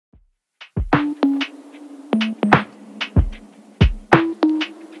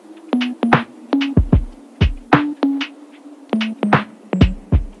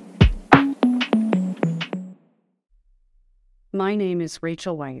My name is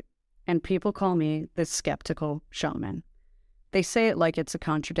Rachel White, and people call me the skeptical shaman. They say it like it's a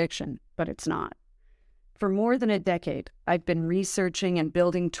contradiction, but it's not. For more than a decade, I've been researching and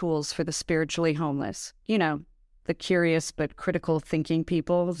building tools for the spiritually homeless. You know, the curious but critical thinking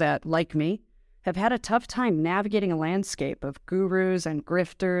people that, like me, have had a tough time navigating a landscape of gurus and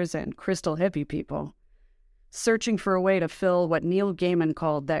grifters and crystal hippie people, searching for a way to fill what Neil Gaiman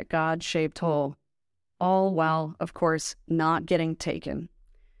called that God-shaped hole, all while, of course, not getting taken.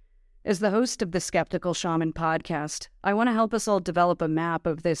 As the host of the Skeptical Shaman podcast, I want to help us all develop a map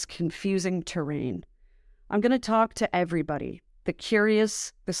of this confusing terrain. I'm going to talk to everybody, the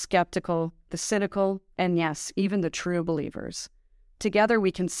curious, the skeptical, the cynical, and yes, even the true believers. Together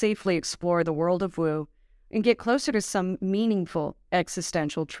we can safely explore the world of woo and get closer to some meaningful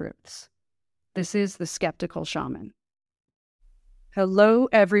existential truths. This is the Skeptical Shaman. Hello,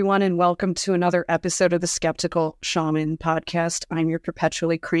 everyone, and welcome to another episode of the Skeptical Shaman podcast. I'm your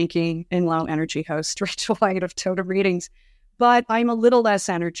perpetually cranky and low energy host, Rachel White of Totem Readings. But I'm a little less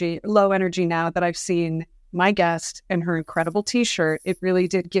low energy now that I've seen my guest and her incredible t-shirt. It really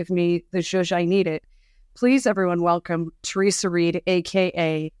did give me the zhuzh I needed. Please, everyone, welcome Theresa Reed,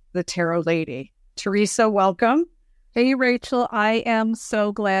 aka the Tarot Lady. Theresa, welcome. Hey, Rachel. I am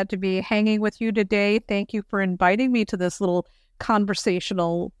so glad to be hanging with you today. Thank you for inviting me to this little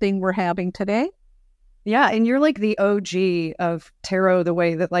conversational thing we're having today. Yeah, and you're like the OG of tarot, the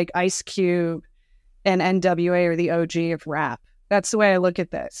way that like Ice Cube and NWA are the OG of rap. That's the way I look at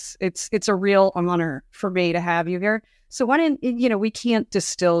this. It's a real honor for me to have you here. So why didn't, we can't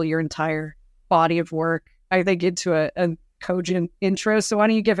distill your entire body of work, I think, into a cogent intro. So why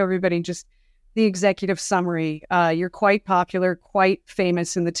don't you give everybody just the executive summary? You're quite popular, quite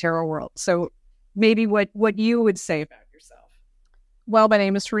famous in the tarot world. So maybe what you would say about yourself. Well, my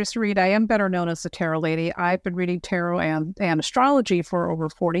name is Theresa Reed. I am better known as the Tarot Lady. I've been reading tarot and astrology for over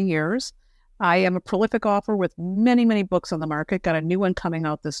 40 years. I am a prolific author with many, many books on the market. Got a new one coming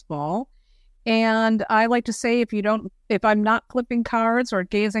out this fall. And I like to say, if I'm not flipping cards or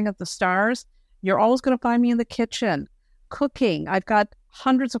gazing at the stars, you're always going to find me in the kitchen, cooking. I've got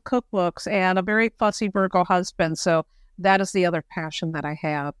hundreds of cookbooks and a very fussy Virgo husband. So that is the other passion that I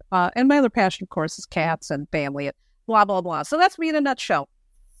have. And my other passion, of course, is cats and family, and blah, blah, blah. So that's me in a nutshell.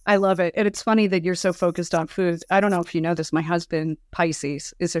 I love it. And it's funny that you're so focused on food. I don't know if you know this. My husband,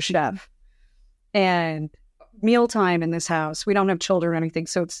 Pisces, is a chef. And mealtime in this house, we don't have children or anything.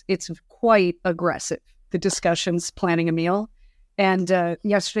 So it's quite aggressive, the discussions, planning a meal. And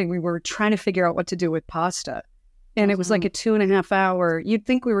yesterday we were trying to figure out what to do with pasta. And it was like a 2.5 hour, you'd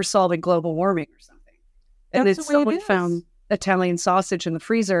think we were solving global warming or something. And then someone found Italian sausage in the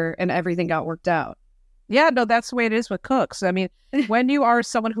freezer and everything got worked out. Yeah, no, that's the way it is with cooks. I mean, when you are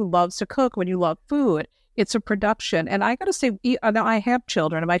someone who loves to cook, when you love food, it's a production. And I got to say, now I have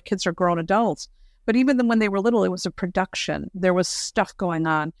children and my kids are grown adults. But even when they were little, it was a production. There was stuff going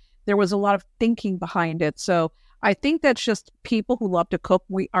on. There was a lot of thinking behind it. So I think that's just people who love to cook.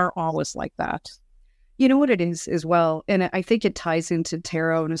 We are always like that. You know what it is as well, and I think it ties into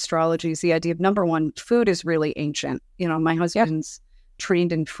tarot and astrology, is the idea of, number one, food is really ancient. My husband's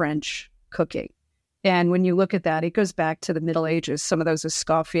trained in French cooking. And when you look at that, it goes back to the Middle Ages, some of those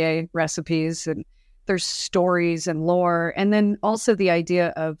Escoffier recipes, and there's stories and lore. And then also the idea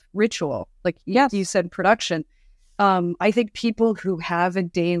of ritual, like you said, production. I think people who have a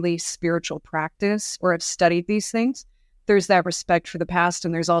daily spiritual practice or have studied these things, there's that respect for the past,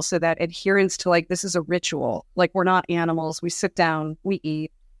 and there's also that adherence to, like, this is a ritual. Like, we're not animals. We sit down, we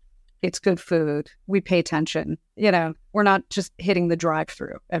eat. It's good food. We pay attention. We're not just hitting the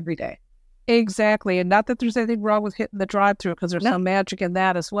drive-through every day. Exactly. And not that there's anything wrong with hitting the drive-through, because there's some magic in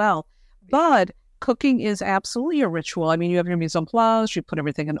that as well. But cooking is absolutely a ritual. I mean, you have your mise en place, you put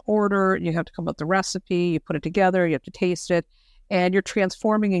everything in order, you have to come up with the recipe, you put it together, you have to taste it, and you're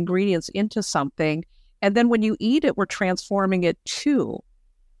transforming ingredients into something. And then when you eat it, we're transforming it too.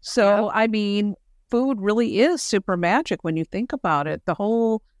 So, I mean, food really is super magic when you think about it. The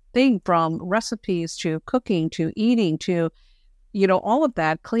whole thing, from recipes to cooking to eating to, all of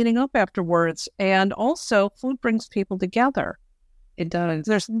that, cleaning up afterwards. And also, food brings people together. It does.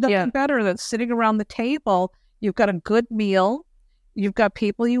 There's nothing better than sitting around the table. You've got a good meal. You've got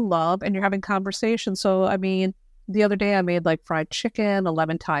people you love, and you're having conversation. So, I mean, the other day I made like fried chicken,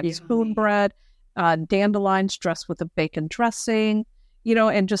 11 times spoon bread, dandelions dressed with a bacon dressing,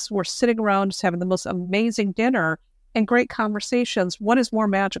 and just we're sitting around just having the most amazing dinner and great conversations. What is more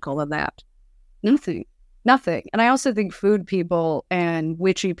magical than that? Nothing. And I also think food people and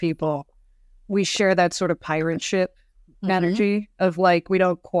witchy people, we share that sort of pirate ship energy of, like, we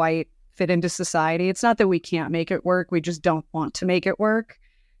don't quite fit into society. It's not that we can't make it work. We just don't want to make it work.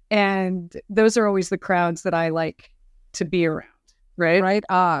 And those are always the crowds that I like to be around, right? Right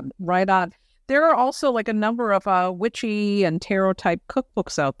on, right on. There are also like a number of witchy and tarot type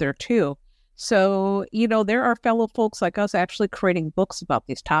cookbooks out there too. So, there are fellow folks like us actually creating books about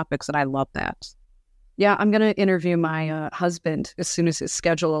these topics, and I love that. Yeah, I'm going to interview my husband as soon as his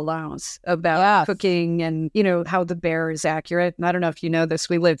schedule allows about cooking and, how the bear is accurate. And I don't know if you know this,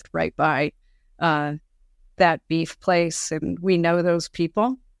 we lived right by that beef place, and we know those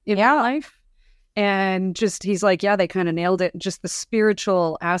people in my life. And just, he's like, yeah, they kind of nailed it. Just the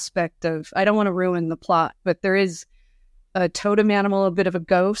spiritual aspect of, I don't want to ruin the plot, but there is a totem animal, a bit of a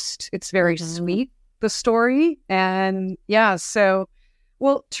ghost. It's very sweet, the story. And yeah, so...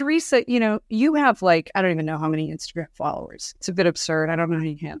 Well, Theresa, you have I don't even know how many Instagram followers. It's a bit absurd. I don't know how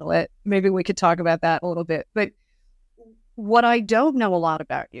you handle it. Maybe we could talk about that a little bit. But what I don't know a lot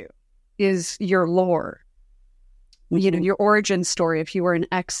about you is your lore, your origin story, if you were an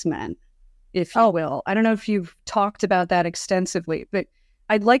X-Men, if you will. I don't know if you've talked about that extensively, but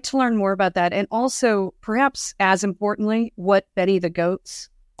I'd like to learn more about that. And also, perhaps as importantly, what Betty the Goat's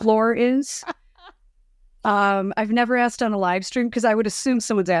lore is. I've never asked on a live stream because I would assume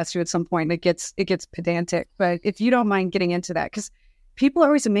someone's asked you at some point. It gets pedantic, but if you don't mind getting into that, because people are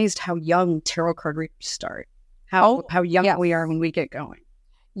always amazed how young tarot card readers start, how young we are when we get going.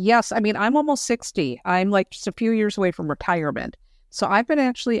 Yes, I mean I'm almost 60. I'm just a few years away from retirement, so I've been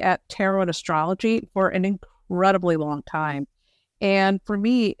actually at tarot and astrology for an incredibly long time. And for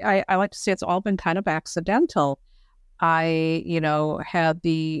me, I like to say it's all been kind of accidental. I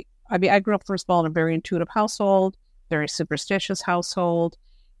grew up, first of all, in a very intuitive household, very superstitious household.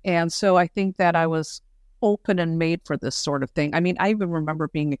 And so I think that I was open and made for this sort of thing. I mean, I even remember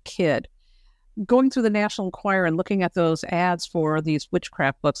being a kid, going through the National Enquirer and looking at those ads for these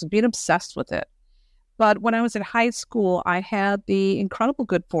witchcraft books and being obsessed with it. But when I was in high school, I had the incredible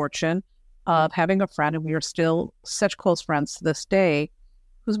good fortune of having a friend, and we are still such close friends to this day,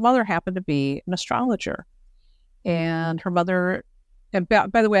 whose mother happened to be an astrologer. And her mother... And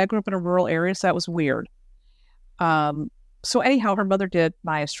by the way, I grew up in a rural area, so that was weird. So anyhow, her mother did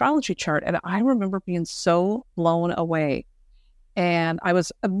my astrology chart, and I remember being so blown away. And I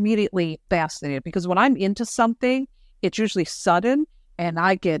was immediately fascinated because when I'm into something, it's usually sudden, and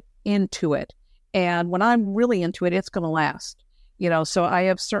I get into it. And when I'm really into it, it's going to last. So I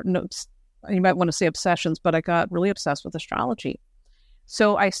have certain, you might want to say obsessions, but I got really obsessed with astrology.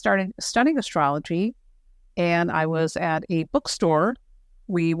 So I started studying astrology. And I was at a bookstore.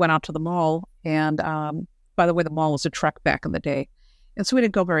 We went out to the mall. And by the way, the mall was a trek back in the day. And so we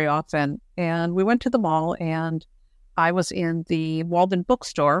didn't go very often. And we went to the mall, and I was in the Walden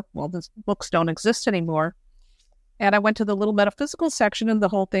bookstore. Walden's books don't exist anymore. And I went to the little metaphysical section, and the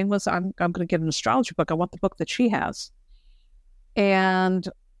whole thing was, I'm going to get an astrology book. I want the book that she has. And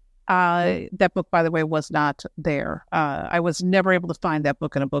that book, by the way, was not there. I was never able to find that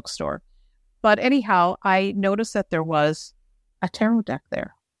book in a bookstore. But anyhow, I noticed that there was a tarot deck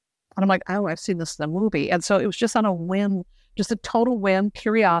there. And I'm like, oh, I've seen this in a movie. And so it was just on a whim, just a total whim,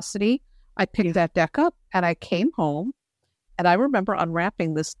 curiosity. I picked that deck up, and I came home, and I remember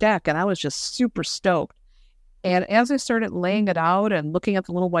unwrapping this deck, and I was just super stoked. And as I started laying it out and looking at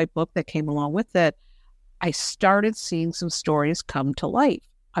the little white book that came along with it, I started seeing some stories come to life.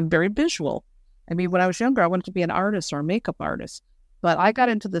 I'm very visual. I mean, when I was younger, I wanted to be an artist or a makeup artist. But I got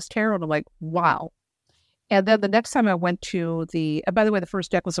into this tarot, and I'm like, wow. And then the next time I went to by the way, the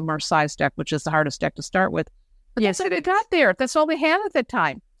first deck was a Marseilles deck, which is the hardest deck to start with. But yes, I got there. That's all they had at that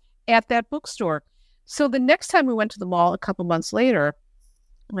time at that bookstore. So the next time we went to the mall a couple months later,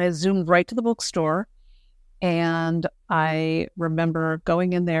 I zoomed right to the bookstore, and I remember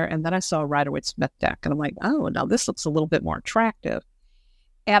going in there, and then I saw a Rider-Waite-Smith deck, and I'm like, oh, now this looks a little bit more attractive.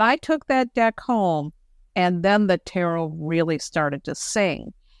 And I took that deck home, and then the tarot really started to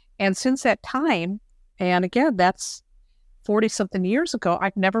sing. And since that time, and again, that's 40-something years ago,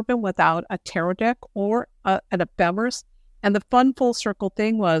 I've never been without a tarot deck or an ephemeris. And the fun full circle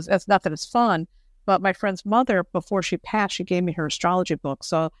thing was, it's not that it's fun, but my friend's mother, before she passed, she gave me her astrology book.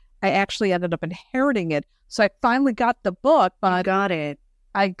 So I actually ended up inheriting it. So I finally got the book. But I got it,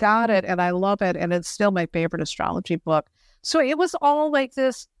 and I love it. And it's still my favorite astrology book. So it was all like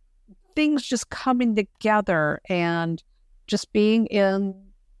this, things just coming together and just being in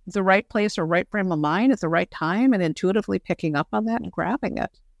the right place or right frame of mind at the right time and intuitively picking up on that and grabbing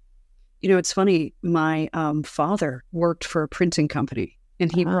it. It's funny. My father worked for a printing company,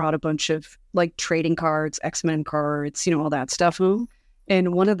 and he brought a bunch of trading cards, X-Men cards, all that stuff.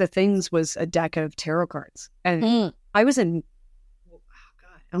 And one of the things was a deck of tarot cards. And I was in,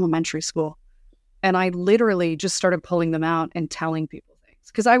 elementary school. And I literally just started pulling them out and telling people things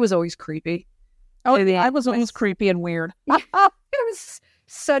because I was always creepy. Oh, I was always creepy and weird. It was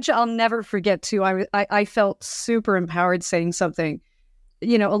I'll never forget too. I felt super empowered saying something,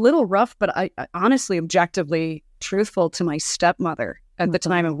 a little rough, but I honestly, objectively truthful to my stepmother at the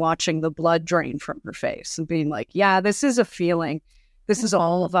time, and watching the blood drain from her face and being like, yeah, this is a feeling. This is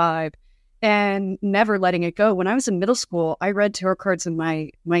all a vibe. And never letting it go. When I was in middle school, I read tarot cards in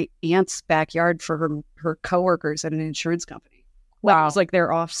my aunt's backyard for her coworkers at an insurance company. Wow. It was like their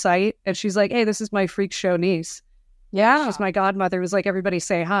offsite. And she's like, hey, this is my freak show niece. Yeah. She's my godmother. It was like, everybody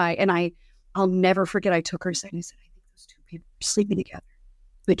say hi. And I'll never forget, I took her aside and I said, I think those two people are sleeping together.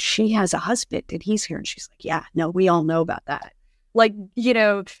 But she has a husband and he's here. And she's like, yeah, no, we all know about that. Like,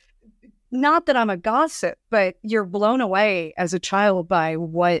 not that I'm a gossip, but you're blown away as a child by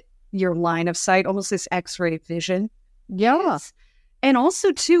what your line of sight, almost this X-ray vision. Yeah. And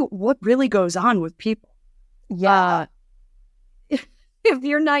also, too, what really goes on with people. Yeah. If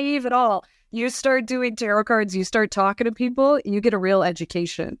you're naive at all, you start doing tarot cards, you start talking to people, you get a real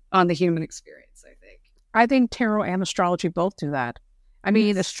education on the human experience, I think. I think tarot and astrology both do that. I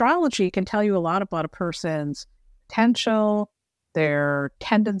mean, astrology can tell you a lot about a person's potential, their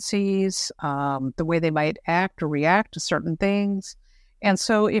tendencies, the way they might act or react to certain things. And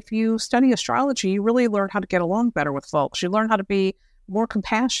so if you study astrology, you really learn how to get along better with folks. You learn how to be more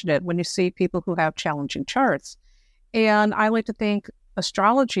compassionate when you see people who have challenging charts. And I like to think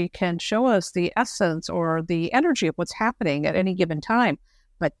astrology can show us the essence or the energy of what's happening at any given time.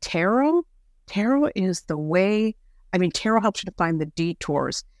 But tarot is the way. I mean, tarot helps you to find the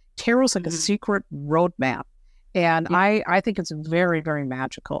detours. Tarot's like a secret roadmap. And I think it's very, very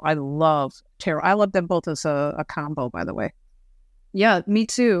magical. I love tarot. I love them both as a combo, by the way. Yeah, me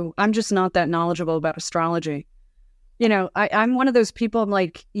too. I'm just not that knowledgeable about astrology. I'm one of those people, I'm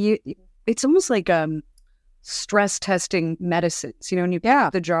like, it's almost like stress testing medicines, and you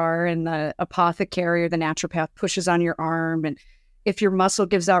put the jar and the apothecary or the naturopath pushes on your arm. And if your muscle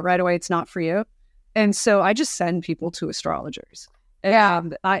gives out right away, it's not for you. And so I just send people to astrologers. Yeah.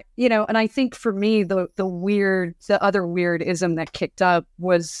 And I think for me, the other weirdism that kicked up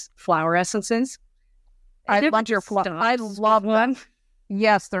was flower essences. I love your flower. I love them.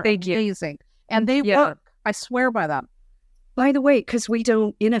 Yes, they're amazing. And they work. I swear by them. By the way, because we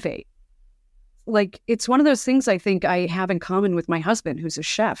don't innovate. Like, it's one of those things I think I have in common with my husband, who's a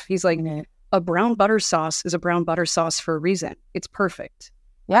chef. He's like, a brown butter sauce is a brown butter sauce for a reason. It's perfect.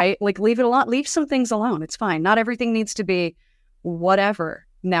 Right? Like, leave it alone. Leave some things alone. It's fine. Not everything needs to be whatever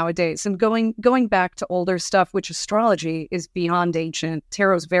nowadays. And going back to older stuff, which astrology is beyond ancient.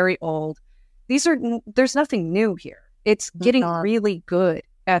 Tarot's very old. There's nothing new here. It's getting really good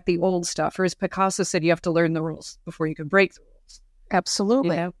at the old stuff. Or as Picasso said, you have to learn the rules before you can break the rules.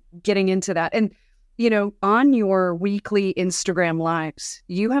 Absolutely. Getting into that. And, on your weekly Instagram lives,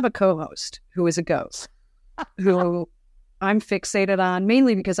 you have a co-host who is a ghost, who I'm fixated on,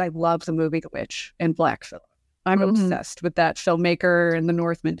 mainly because I love the movie The Witch and Black Phillip. I'm obsessed with that filmmaker and the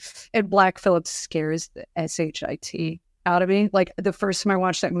Northman. And Black Phillip scares the shit out of me. Like, the first time I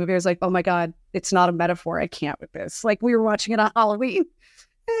watched that movie, I was like, oh my God, it's not a metaphor. I can't with this. Like, we were watching it on Halloween.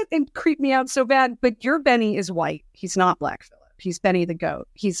 It creeped me out so bad. But your Benny is white. He's not Black Phillip. He's Benny the goat.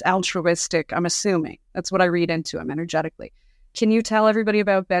 He's altruistic, I'm assuming. That's what I read into him energetically. Can you tell everybody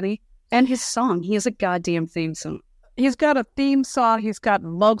about Benny? And his song. He has a goddamn theme song. He's got a theme song. He's got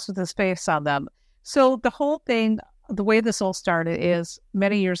mugs with his face on them. So the whole thing, the way this all started is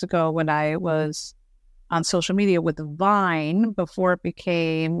many years ago when I was on social media with Vine before it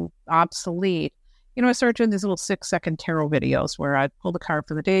became obsolete. I started doing these little 6-second tarot videos where I'd pull the card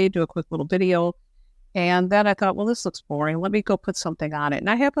for the day, do a quick little video. And then I thought, well, this looks boring. Let me go put something on it. And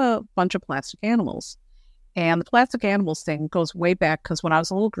I have a bunch of plastic animals. And the plastic animals thing goes way back because when I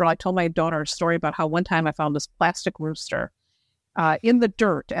was a little girl, I told my daughter a story about how one time I found this plastic rooster in the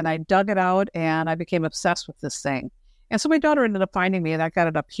dirt. And I dug it out and I became obsessed with this thing. And so my daughter ended up finding me and I got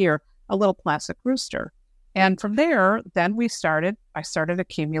it up here, a little plastic rooster. And from there, then I started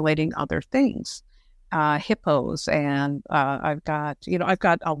accumulating other things, hippos, and I've got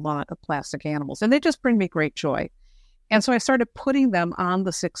a lot of plastic animals, and they just bring me great joy. And so I started putting them on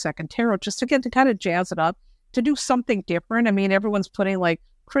the 6-second tarot just to kind of jazz it up, to do something different. I mean, everyone's putting like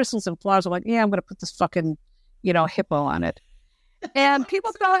crystals and flowers. I'm like, yeah, I'm going to put this fucking, hippo on it. And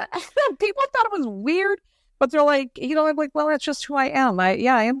people thought it was weird. But they're like, I'm like, well, that's just who I am. I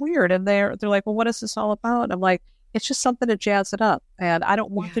am weird. And they're like, well, what is this all about? And I'm like, it's just something to jazz it up. And I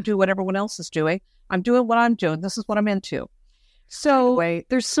don't want to do what everyone else is doing. I'm doing what I'm doing. This is what I'm into. So wait,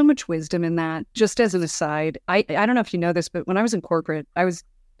 there's so much wisdom in that. Just as an aside, I don't know if you know this, but when I was in corporate, I was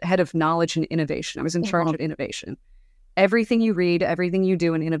head of knowledge and innovation. I was in charge of innovation. Everything you read, everything you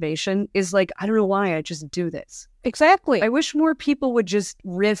do in innovation is like, I don't know why, I just do this. Exactly. I wish more people would just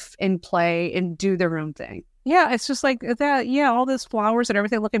riff and play and do their own thing. Yeah, it's just like that. Yeah, all those flowers and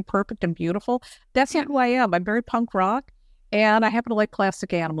everything looking perfect and beautiful. That's not who I am. I'm very punk rock, and I happen to like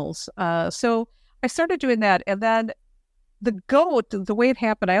plastic animals. So I started doing that. And then the goat, the way it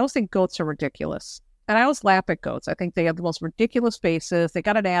happened, I always think goats are ridiculous. And I always laugh at goats. I think they have the most ridiculous faces. They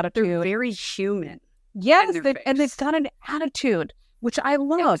got an attitude. They're very human. Yes, and they've got an attitude, which I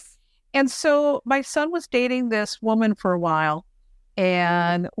love. Yes. And so my son was dating this woman for a while,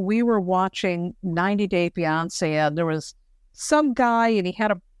 and we were watching 90 Day Fiancé, and there was some guy, and he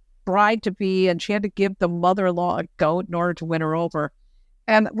had a bride-to-be, and she had to give the mother-in-law a goat in order to win her over.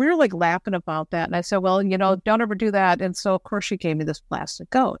 And we were like laughing about that. And I said, well, don't ever do that. And so, of course, she gave me this plastic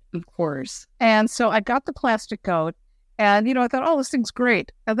goat. Of course. And so I got the plastic goat. And, I thought, oh, this thing's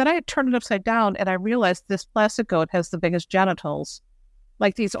great. And then I turned it upside down, and I realized this plastic goat has the biggest genitals,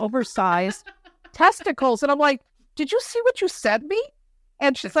 like these oversized testicles. And I'm like, did you see what you sent me?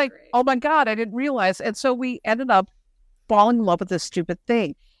 And she's like, oh, my God, I didn't realize. And so we ended up falling in love with this stupid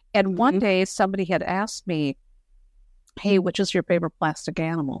thing. And one day somebody had asked me, hey, which is your favorite plastic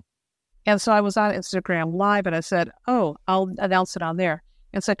animal? And so I was on Instagram Live, and I said, oh, I'll announce it on there.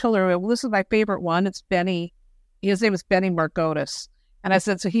 And so I told her, well, this is my favorite one. It's Benny. His name is Benny Margotis. And I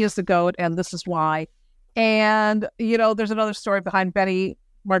said, so he is the goat, and this is why. And, there's another story behind Benny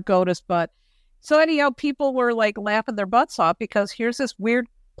Margotis. But so anyhow, people were like laughing their butts off because here's this weird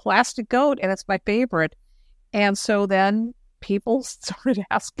plastic goat, and it's my favorite. And so then people started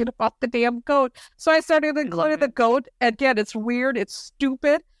asking about the damn goat. So I started including the goat. Again, it's weird, it's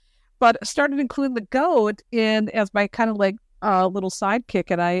stupid, but started including the goat in as my kind of like little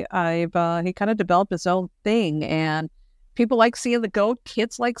sidekick, and he kind of developed his own thing. And people like seeing the goat.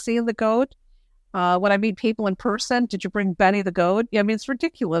 Kids like seeing the goat. When I meet people in person, did you bring Benny the goat? I mean, it's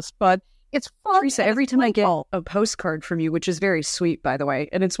ridiculous, but it's fun. Theresa, every time I get a postcard from you, which is very sweet, by the way,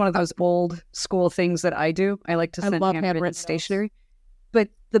 and it's one of those old school things that I do. I like to send handwritten stationery. But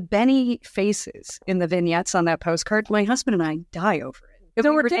the Benny faces in the vignettes on that postcard, my husband and I die over it.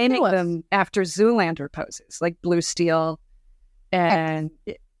 They're we ridiculous. Were naming them after Zoolander poses, like Blue Steel. And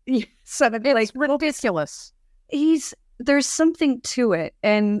so it's ridiculous. There's something to it.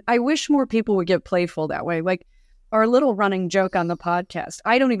 And I wish more people would get playful that way. Like our little running joke on the podcast.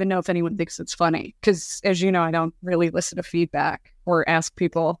 I don't even know if anyone thinks it's funny because, as you know, I don't really listen to feedback or ask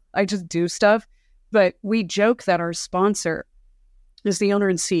people. I just do stuff. But we joke that our sponsor is the owner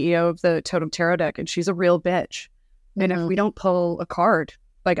and CEO of the Totem Tarot deck, and she's a real bitch. And if we don't pull a card,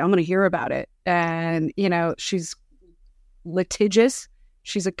 like, I'm going to hear about it. And, she's litigious.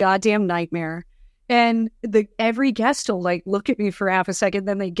 She's a goddamn nightmare. And every guest will like look at me for half a second,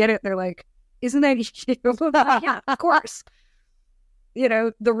 then they get it. They're like, isn't that you? Yeah, of course.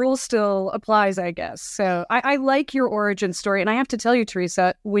 The rule still applies, I guess. So I like your origin story. And I have to tell you,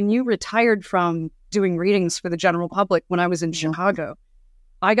 Theresa, when you retired from doing readings for the general public when I was in Chicago,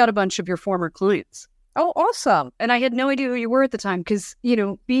 I got a bunch of your former clients. Oh, awesome. And I had no idea who you were at the time because,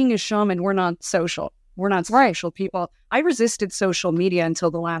 being a shaman, we're not social. We're not social people. I resisted social media until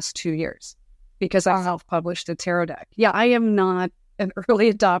the last 2 years because I self-published a tarot deck. Yeah, I am not an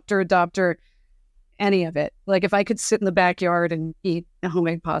early adopter, any of it. Like if I could sit in the backyard and eat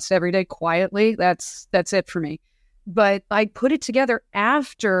homemade pasta every day quietly, that's it for me. But I put it together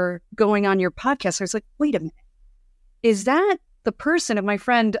after going on your podcast. I was like, wait a minute. Is that the person? And my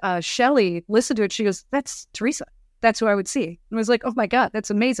friend Shelly listened to it. She goes, that's Theresa. That's who I would see. And I was like, oh my God,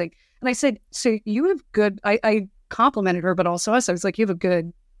 that's amazing. And I said, so you have good, I complimented her, but also us. I was like, you have a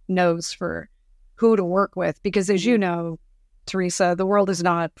good nose for who to work with. Because as you know, Theresa, the world is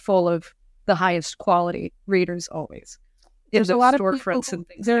not full of the highest quality readers always. There's a lot of storefronts people, and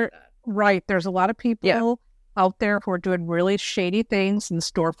things like that. Right. There's a lot of people out there who are doing really shady things, and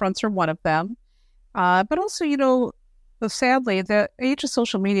storefronts are one of them. But also, sadly, the age of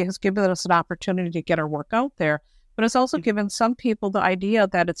social media has given us an opportunity to get our work out there. But it's also given some people the idea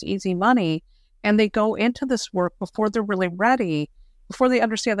that it's easy money, and they go into this work before they're really ready, before they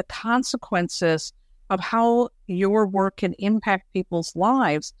understand the consequences of how your work can impact people's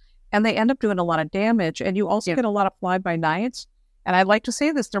lives, and they end up doing a lot of damage. And you also get a lot of fly-by-nights. And I'd like to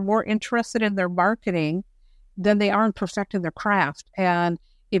say this, they're more interested in their marketing than they are in perfecting their craft. And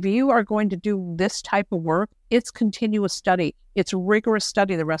if you are going to do this type of work, it's continuous study. It's rigorous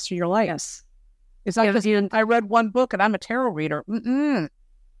study the rest of your life. Yes. It's not just, I read one book and I'm a tarot reader. Mm-mm.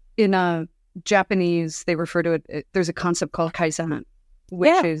 In Japanese, they refer to it, there's a concept called kaizen.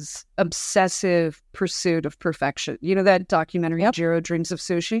 which is obsessive pursuit of perfection. You know that documentary, Jiro Dreams of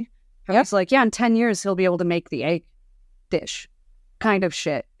Sushi? It's like, in 10 years, he'll be able to make the egg dish kind of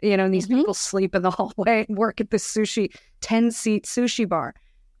shit. You know, and these people sleep in the hallway and work at this 10-seat sushi bar.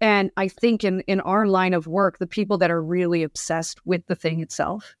 And I think in our line of work, the people that are really obsessed with the thing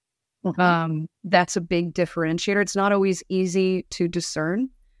itself, that's a big differentiator. It's not always easy to discern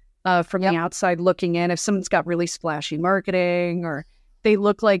from the outside looking in. If someone's got really splashy marketing, or they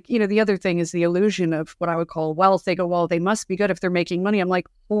look like, the other thing is the illusion of what I would call wealth. They go, well, they must be good if they're making money. I'm like,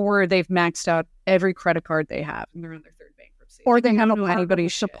 or they've maxed out every credit card they have and they're in their third bankruptcy. Or they have anybody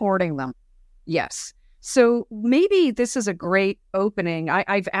supporting them. Yes. So maybe this is a great opening.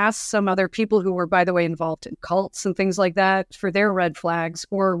 I've asked some other people who were, by the way, involved in cults and things like that for their red flags,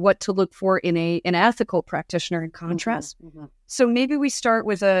 or what to look for in an ethical practitioner in contrast. So maybe we start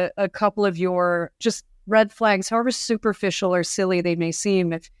with a couple of your just red flags, however superficial or silly they may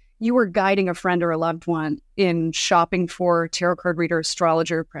seem. If you were guiding a friend or a loved one in shopping for tarot card reader,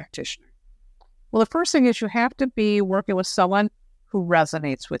 astrologer, practitioner. Well, the first thing is you have to be working with someone who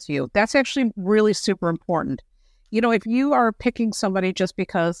resonates with you. That's actually really super important. If you are picking somebody just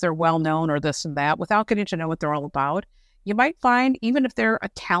because they're well-known or this and that, without getting to know what they're all about, you might find even if they're a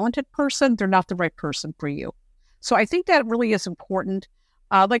talented person, they're not the right person for you. So I think that really is important.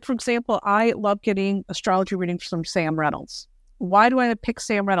 Like, for example, I love getting astrology readings from Sam Reynolds. Why do I pick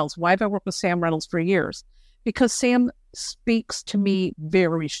Sam Reynolds? Why have I worked with Sam Reynolds for years? Because Sam speaks to me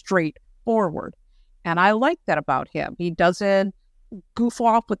very straightforward. And I like that about him. He doesn't goof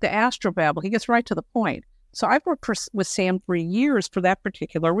off with the astrobabble. He gets right to the point. So I've worked with Sam for years for that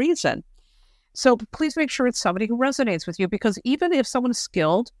particular reason. So please make sure it's somebody who resonates with you, because even if someone is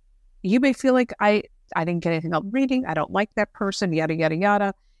skilled, you may feel like I didn't get anything out of reading. I don't like that person, yada, yada,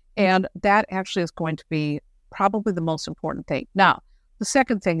 yada. And that actually is going to be probably the most important thing. Now, the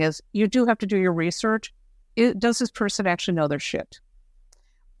second thing is you do have to do your research. Does this person actually know their shit?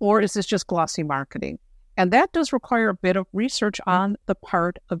 Or is this just glossy marketing? And that does require a bit of research on the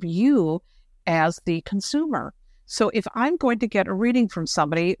part of you as the consumer. So if I'm going to get a reading from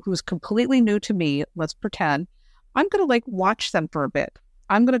somebody who's completely new to me, let's pretend, I'm going to watch them for a bit.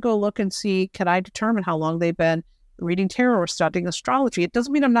 I'm going to go look and see, can I determine how long they've been reading tarot or studying astrology? It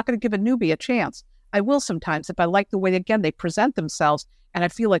doesn't mean I'm not going to give a newbie a chance. I will sometimes if I like the way, again, they present themselves and I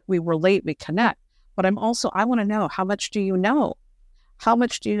feel like we relate, we connect. But I want to know, how much do you know? How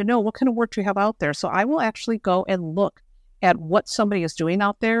much do you know? What kind of work do you have out there? So I will actually go and look at what somebody is doing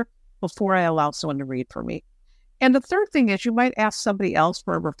out there before I allow someone to read for me. And the third thing is you might ask somebody else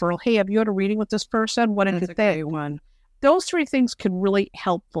for a referral. Hey, have you had a reading with this person? What did you think? Those three things can really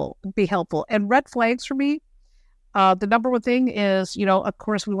be helpful. And red flags for me, the number one thing is, of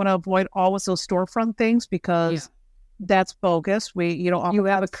course, we want to avoid always those storefront things, because that's bogus. You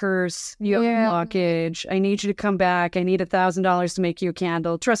have a curse, you have a blockage. I need you to come back. I need $1,000 to make you a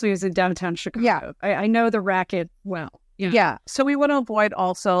candle. Trust me, it was in downtown Chicago. Yeah. I know the racket well. Yeah. So we want to avoid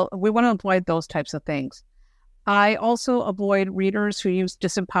those types of things. I also avoid readers who use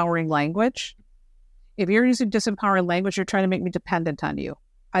disempowering language. If you're using disempowering language, you're trying to make me dependent on you.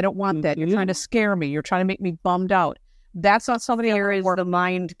 I don't want that. You're trying to scare me. You're trying to make me bummed out. That's not somebody. Fear is the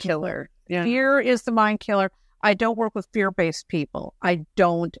mind killer. Yeah. Fear is the mind killer. I don't work with fear-based people. I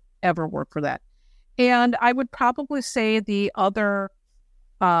don't ever work for that. And I would probably say the other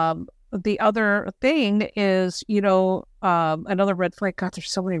thing is, another red flag. God,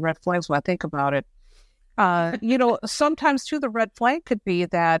 there's so many red flags when I think about it. Sometimes too, the red flag could be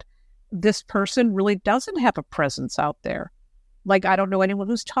that this person really doesn't have a presence out there. Like, I don't know anyone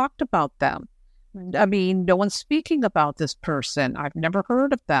who's talked about them. I mean, no one's speaking about this person. I've never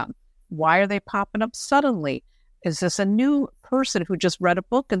heard of them. Why are they popping up suddenly? Is this a new person who just read a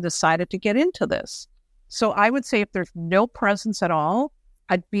book and decided to get into this? So I would say if there's no presence at all,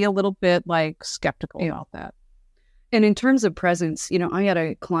 I'd be a little bit skeptical about that. And in terms of presence, I had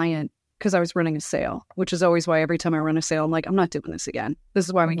a client, because I was running a sale, which is always why every time I run a sale, I'm like, I'm not doing this again. This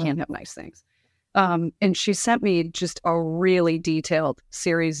is why we can't have nice things. And she sent me just a really detailed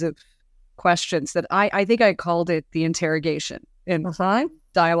series of questions that I think I called it the interrogation in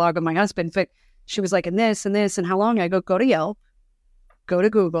dialogue with my husband. But she was like, and this, and how long? I go to Yelp, go to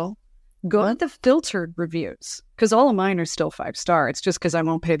Google, go at the filtered reviews, because all of mine are still 5-star. It's just because I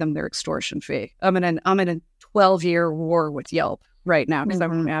won't pay them their extortion fee. I'm in a 12-year war with Yelp right now, because I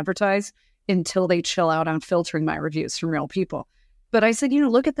won't advertise until they chill out on filtering my reviews from real people. But I said,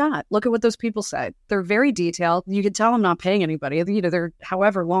 look at that. Look at what those people said. They're very detailed. You can tell I'm not paying anybody. They're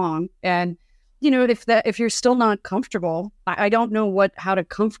however long. And, if you're still not comfortable, I don't know how to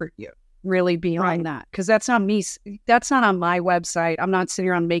comfort you. really beyond that, because that's not me. That's not on my website. I'm not sitting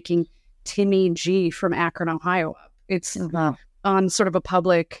around making Timmy G from Akron, Ohio up. It's on sort of a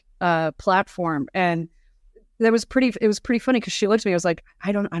public platform. And it was pretty funny because she looked at me. I was like,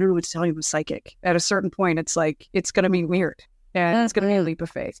 I don't know what to tell you. I'm a psychic. At a certain point, it's like, it's going to be weird and it's going to be a leap of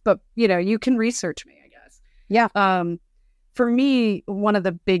faith. But, you can research me, I guess. Yeah. For me, one of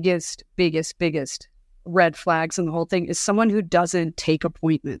the biggest red flags in the whole thing is someone who doesn't take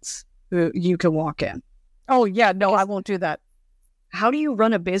appointments. You can walk in. Oh, yeah. No, I won't do that. How do you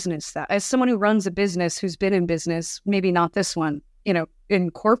run a business as someone who runs a business, who's been in business, maybe not this one, in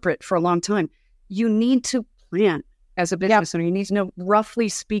corporate for a long time, you need to plan as a business owner. You need to know, roughly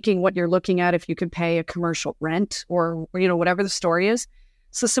speaking, what you're looking at, if you can pay a commercial rent or whatever the story is.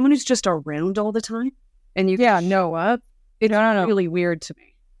 So someone who's just around all the time and you know up, it's really weird to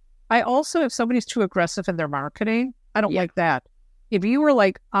me. I also, if somebody's too aggressive in their marketing, I don't like that. If you were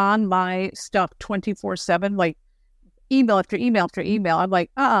like on my stuff 24/7, like email after email after email, I'm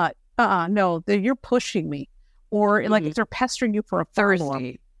like, no, you're pushing me. Or like if they're pestering you for a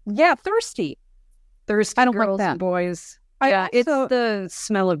thirsty. Yeah, thirsty. I don't like that. Boys. It's the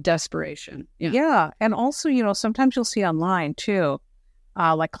smell of desperation. Yeah. And also, sometimes you'll see online too,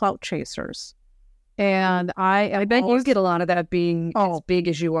 like clout chasers. And I bet you get a lot of that being as big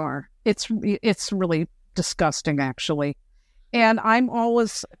as you are. It's really disgusting, actually. And I'm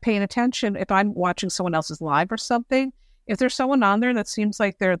always paying attention if I'm watching someone else's live or something. If there's someone on there that seems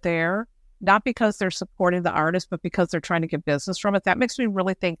like they're there, not because they're supporting the artist, but because they're trying to get business from it, that makes me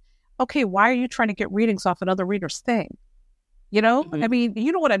really think, okay, why are you trying to get readings off another reader's thing? I mean,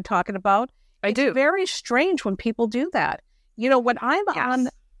 you know what I'm talking about. I do. It's very strange when people do that. When I'm on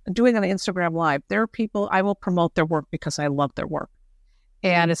doing an Instagram live, there are people, I will promote their work because I love their work.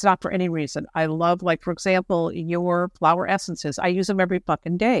 And it's not for any reason. I love, like, for example, your flower essences. I use them every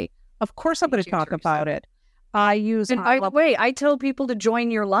fucking day. Of course I'm going to talk about it. By the way, I tell people to join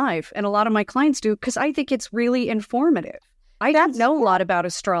your live, and a lot of my clients do, because I think it's really informative. I don't know a lot about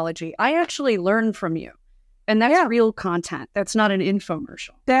astrology. I actually learn from you. And that's real content. That's not an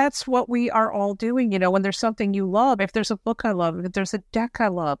infomercial. That's what we are all doing. When there's something you love, if there's a book I love, if there's a deck I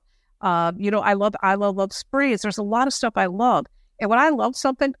love, I love sprays. There's a lot of stuff I love. And when I love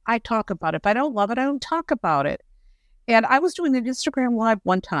something, I talk about it. If I don't love it, I don't talk about it. And I was doing an Instagram live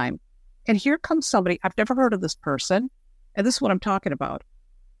one time, and here comes somebody, I've never heard of this person, and this is what I'm talking about.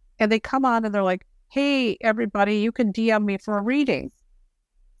 And they come on and they're like, hey, everybody, you can DM me for a reading.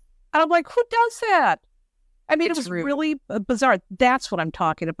 And I'm like, who does that? I mean, it was really bizarre. That's what I'm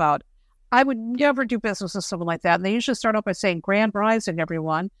talking about. I would never do business with someone like that. And they usually start off by saying, Grand Rising,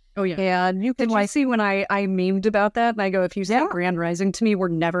 everyone. Oh, yeah. And you can Did you see when I memed about that? And I go, if you say Grand Rising to me, we're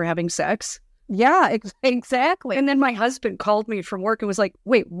never having sex. Yeah, exactly. And then my husband called me from work and was like,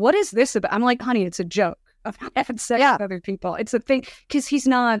 wait, what is this about? I'm like, honey, it's a joke. I've had sex with other people. It's a thing, because he's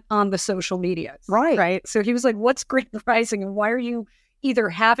not on the social media. Right. So he was like, what's Grand Rising? And why are you either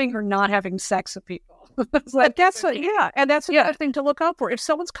having or not having sex with people? And that's another thing to look out for. If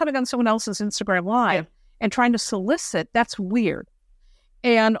someone's coming on someone else's Instagram live and trying to solicit, that's weird.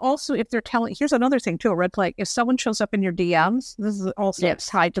 And also, if they're telling, here's another thing too, a red flag. If someone shows up in your DMs, this is also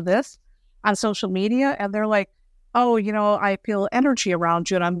tied to this, on social media, and they're like, oh, I feel energy around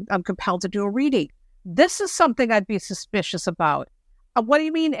you and I'm compelled to do a reading. This is something I'd be suspicious about. What do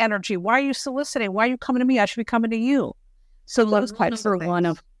you mean energy? Why are you soliciting? Why are you coming to me? I should be coming to you. So those types of things. One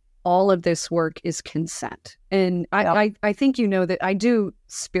of all of this work is consent. And I think that I do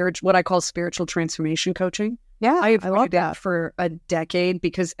what I call spiritual transformation coaching. Yeah, I love that for a decade,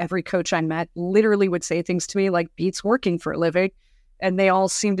 because every coach I met literally would say things to me like, Beat's working for a living. And they all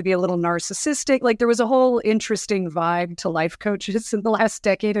seem to be a little narcissistic. Like, there was a whole interesting vibe to life coaches in the last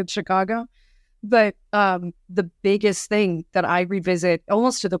decade in Chicago. But the biggest thing that I revisit,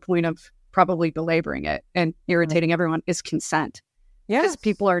 almost to the point of probably belaboring it and irritating everyone, is consent. Because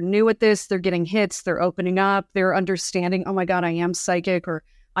people are new at this, they're getting hits, they're opening up, they're understanding, oh my God, I am psychic, or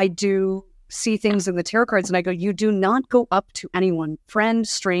I do see things in the tarot cards. And I go, you do not go up to anyone, friend,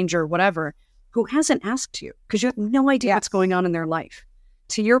 stranger, whatever, who hasn't asked you, because you have no idea what's going on in their life.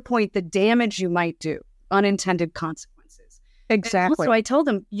 To your point, the damage you might do, unintended consequences. Exactly. So I told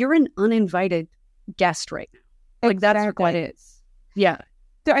them, you're an uninvited guest right now. Like, that's what it is. Yeah.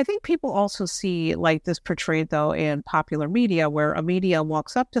 I think people also see like this portrayed though in popular media, where a medium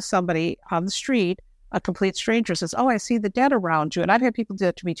walks up to somebody on the street, a complete stranger, says, oh, I see the dead around you. And I've had people do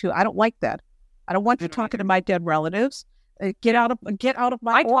that to me too. I don't like that. I don't want you talking to my dead relatives. Get out of my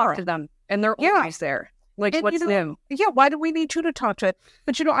aura. I talk to them and they're always there. Like, and, what's new? Yeah. Why do we need you to talk to it?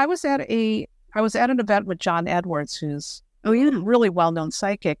 But I was at an event with John Edwards, who's a really well-known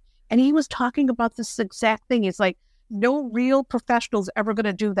psychic. And he was talking about this exact thing. He's like, no real professional's ever going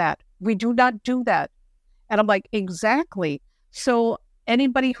to do that. We do not do that. And I'm like, exactly. So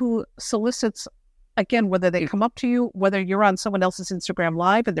anybody who solicits, again, whether they come up to you, whether you're on someone else's Instagram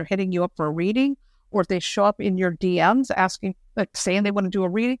Live and they're hitting you up for a reading, or if they show up in your DMs asking, like, saying they want to do a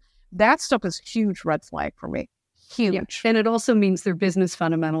reading, that stuff is a huge red flag for me. Huge. Yeah. And it also means their business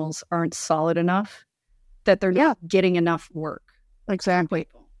fundamentals aren't solid enough, that they're not getting enough work. Exactly.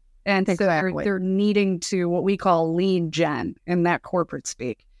 And so they're needing to what we call lead gen in that corporate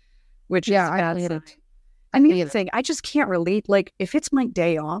speak, which is saying, I just can't relate. Like, if it's my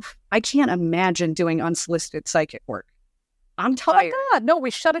day off, I can't imagine doing unsolicited psychic work. I'm tired. Oh my God, no, we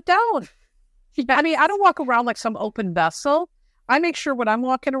shut it down. Yes. I mean, I don't walk around like some open vessel. I make sure when I'm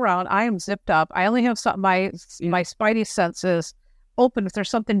walking around, I am zipped up. I only have my spidey senses open if there's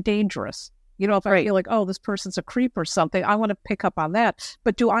something dangerous. You know, if I feel like, oh, this person's a creep or something, I want to pick up on that.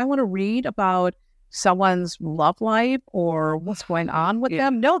 But do I want to read about someone's love life or what's going on with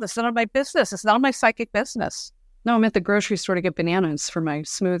them? No, that's none of my business. It's none of my psychic business. No, I'm at the grocery store to get bananas for my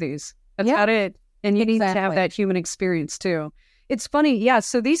smoothies. That's about it. And you need to have that human experience too. It's funny. Yeah.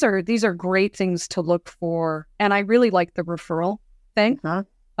 So these are great things to look for. And I really like the referral thing.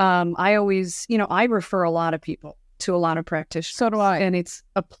 I always, I refer a lot of people to a lot of practitioners. So do I. And it's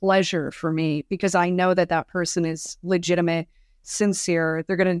a pleasure for me because I know that person is legitimate, sincere.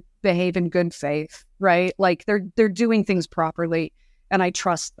 They're going to behave in good faith, right? Like they're doing things properly and I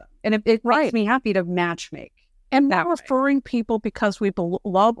trust them. And it makes me happy to matchmake. And not referring people because we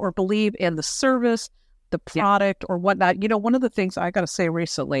love or believe in the service, the product or whatnot. One of the things I got to say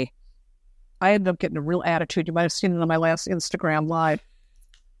recently, I ended up getting a real attitude. You might have seen it on my last Instagram Live.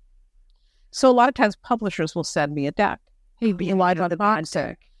 So a lot of times publishers will send me a deck. Hey, be live on the box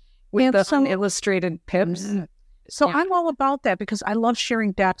deck with some illustrated pips. So I'm all about that because I love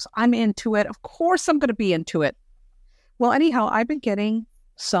sharing decks. I'm into it. Of course I'm going to be into it. Well, anyhow, I've been getting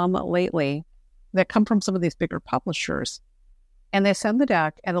some lately that come from some of these bigger publishers. And they send the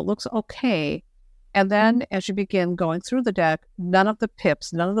deck and it looks okay. And then as you begin going through the deck, none of the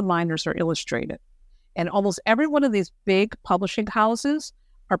pips, none of the minors are illustrated. And almost every one of these big publishing houses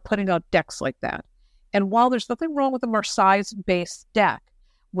are putting out decks like that. And while there's nothing wrong with a Marseilles-based deck,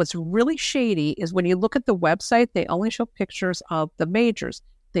 what's really shady is when you look at the website, they only show pictures of the majors.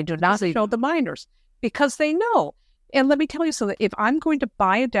 They do not show the minors because they know. And let me tell you something. If I'm going to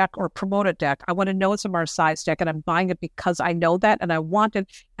buy a deck or promote a deck, I want to know it's a Marseilles deck and I'm buying it because I know that and I want it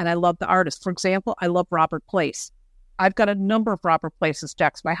and I love the artist. For example, I love Robert Place. I've got a number of Robert Place's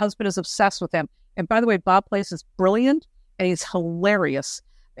decks. My husband is obsessed with him. And by the way, Bob Place is brilliant and he's hilarious.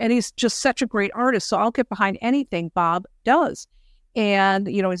 And he's just such a great artist. So I'll get behind anything Bob does. And,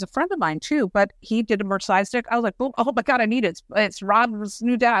 he's a friend of mine too, but he did a Marseilles deck. I was like, oh my God, I need it. It's Rob's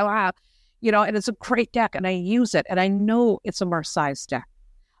new deck. And it's a great deck and I use it and I know it's a Marseilles deck.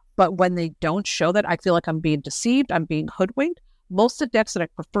 But when they don't show that, I feel like I'm being deceived. I'm being hoodwinked. Most of the decks that I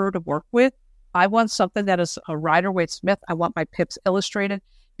prefer to work with, I want something that is a Rider-Waite-Smith. I want my pips illustrated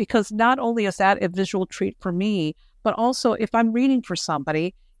because not only is that a visual treat for me, but also if I'm reading for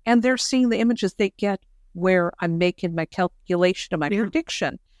somebody and they're seeing the images, they get where I'm making my calculation of my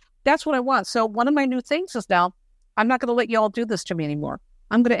prediction. That's what I want. So one of my new things is now, I'm not going to let you all do this to me anymore.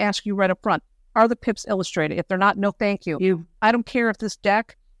 I'm going to ask you right up front, are the pips illustrated? If they're not, no thank you. I don't care if this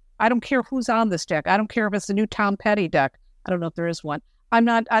deck, I don't care who's on this deck. I don't care if it's the new Tom Petty deck. I don't know if there is one. I'm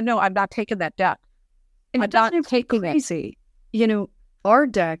not taking that deck. And it doesn't take crazy. Our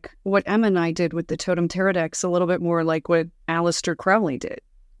deck, what Emma and I did with the Totem Tarot deck's a little bit more like what Aleister Crowley did.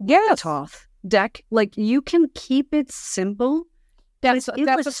 Yes. The Toth deck. Like, you can keep it simple. That's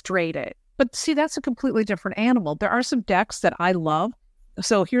illustrated. But see, that's a completely different animal. There are some decks that I love.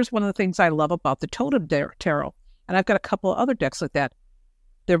 So here's one of the things I love about the Totem Tarot. And I've got a couple of other decks like that.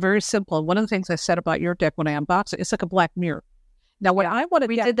 They're very simple. And one of the things I said about your deck when I unboxed it, it's like a black mirror. Now, when I want a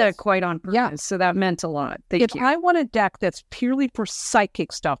deck... We did that quite on purpose, so that meant a lot. If I want a deck that's purely for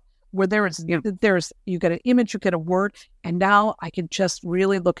psychic stuff, where you get an image, you get a word, and now I can just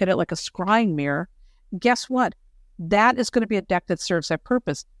really look at it like a scrying mirror, guess what? That is going to be a deck that serves that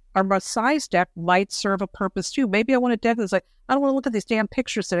purpose. Our Marseilles deck might serve a purpose too. Maybe I want a deck that's like, I don't want to look at these damn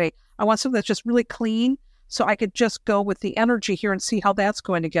pictures today. I want something that's just really clean so I could just go with the energy here and see how that's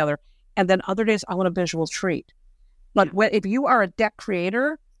going together. And then other days, I want a visual treat. But if you are a deck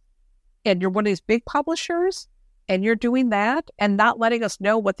creator and you're one of these big publishers and you're doing that and not letting us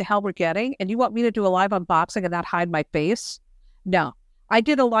know what the hell we're getting, and you want me to do a live unboxing and not hide my face, no. I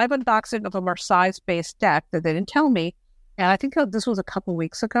did a live unboxing of a Marseilles-based deck that they didn't tell me, and I think this was a couple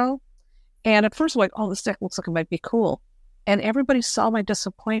weeks ago. And at first, I'm like, oh, this deck looks like it might be cool. And everybody saw my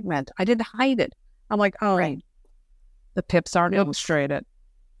disappointment. I didn't hide it. I'm like, oh, Right. the pips aren't illustrated.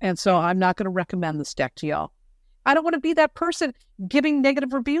 And so I'm not going to recommend this deck to y'all. I don't want to be that person giving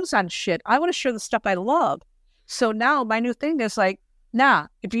negative reviews on shit. I want to share the stuff I love. So now my new thing is like, nah,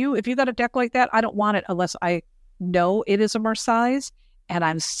 if you got a deck like that, I don't want it unless I know it is a Marseilles and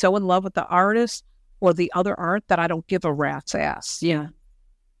I'm so in love with the artist or the other art that I don't give a rat's ass. Yeah.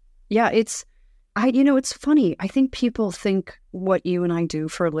 Yeah, it's funny. I think people think what you and I do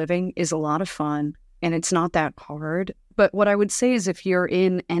for a living is a lot of fun and it's not that hard. But what I would say is if you're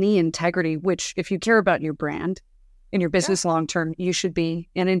in any integrity, which if you care about your brand and your business long term, you should be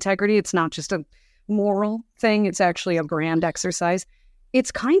in integrity. It's not just a moral thing. It's actually a brand exercise.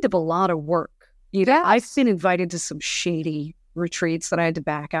 It's kind of a lot of work. I've been invited to some shady retreats that I had to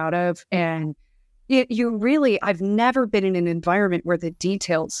back out of. And I've never been in an environment where the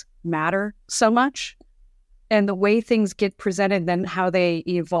details matter so much. And the way things get presented, then how they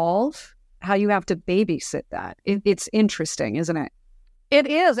evolve, how you have to babysit that. It's interesting, isn't it? It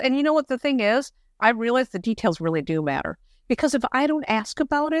is. And you know what the thing is? I realize the details really do matter. Because if I don't ask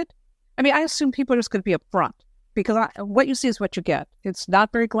about it, I mean, I assume people are just going to be upfront. Because what you see is what you get. It's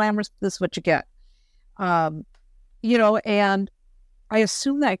not very glamorous, but this is what you get. And I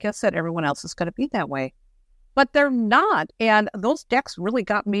assume that, I guess, that everyone else is going to be that way. But they're not. And those decks really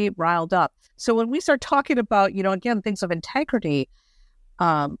got me riled up. So when we start talking about, again, things of integrity,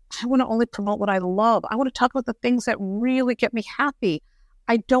 I want to only promote what I love. I want to talk about the things that really get me happy.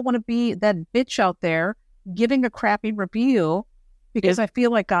 I don't want to be that bitch out there giving a crappy review because I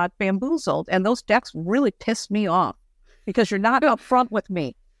feel like got bamboozled. And those decks really pissed me off because you're not upfront with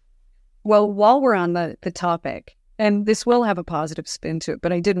me. Well, while we're on the topic, and this will have a positive spin to it,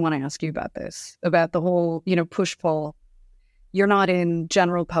 but I did want to ask you about this, about the whole, push-pull. You're not in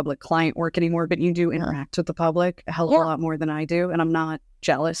general public client work anymore, but you do interact with the public a hell of a lot more than I do. And I'm not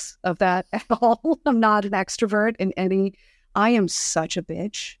jealous of that at all. I'm not an extrovert in any... I am such a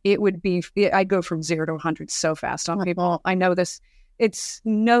bitch. I'd go from 0 to 100 so fast on people. I know this. It's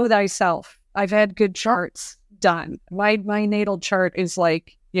know thyself. I've had good charts done. My natal chart is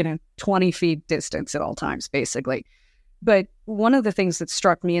like, 20 feet distance at all times, basically. But one of the things that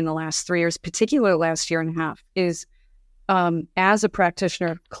struck me in the last 3 years, particularly last year and a half, is as a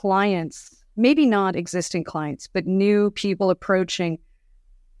practitioner, clients, maybe not existing clients, but new people approaching,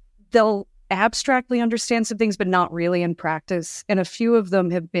 they'll abstractly understand some things, but not really in practice. And a few of them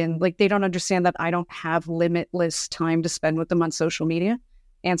have been like, they don't understand that I don't have limitless time to spend with them on social media,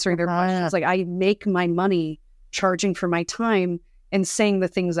 answering their questions. Like I make my money charging for my time and saying the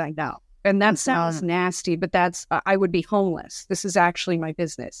things I know. And that sounds nasty, but I would be homeless. This is actually my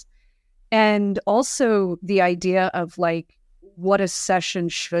business. And also the idea of like what a session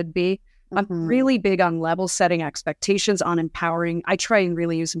should be. I'm really big on level setting expectations, on empowering. I try and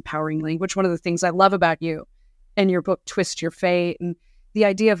really use empowering language. One of the things I love about you and your book, Twist Your Fate, and the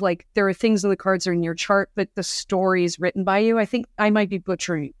idea of like, there are things in the cards or in your chart, but the story is written by you. I think I might be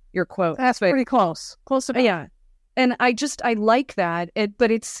butchering your quote. That's pretty close. Close enough. Yeah. And I like that,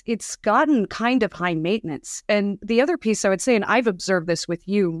 but it's gotten kind of high maintenance. And the other piece I would say, and I've observed this with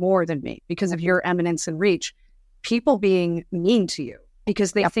you more than me because of your eminence and reach, people being mean to you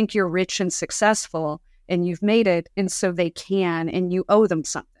because they think you're rich and successful and you've made it. And so they can, and you owe them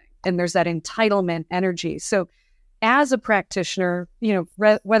something. And there's that entitlement energy. So as a practitioner,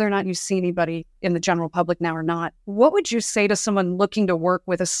 whether or not you see anybody in the general public now or not, what would you say to someone looking to work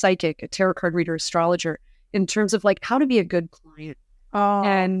with a psychic, a tarot card reader, astrologer, in terms of like how to be a good client?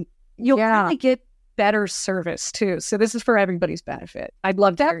 And you'll really get better service too. So this is for everybody's benefit. I'd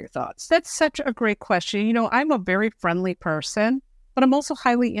love to hear your thoughts. That's such a great question. I'm a very friendly person, but I'm also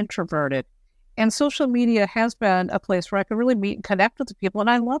highly introverted. And social media has been a place where I can really meet and connect with the people, and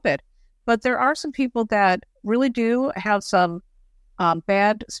I love it. But there are some people that really do have some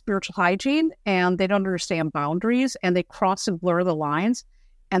bad spiritual hygiene, and they don't understand boundaries, and they cross and blur the lines,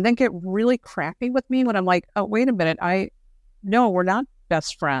 and then get really crappy with me when I'm like, oh, wait a minute, no, we're not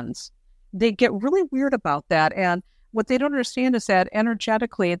best friends. They get really weird about that. And what they don't understand is that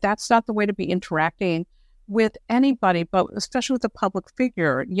energetically, that's not the way to be interacting with anybody, but especially with a public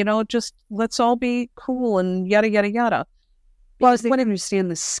figure. Just let's all be cool and yada, yada, yada. Well, they don't understand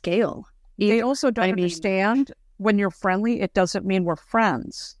the scale. They also don't understand when you're friendly, it doesn't mean we're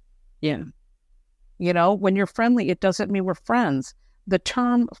friends. Yeah. When you're friendly, it doesn't mean we're friends. The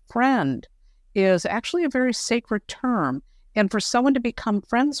term friend is actually a very sacred term. And for someone to become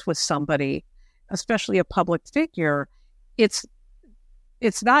friends with somebody, especially a public figure, it's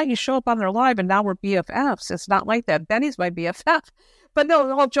not you show up on their live and now we're BFFs. It's not like that. Benny's my BFF. But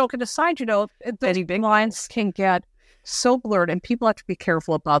no, all joking aside, those lines can get so blurred, and people have to be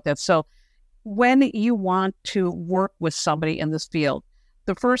careful about that. So when you want to work with somebody in this field,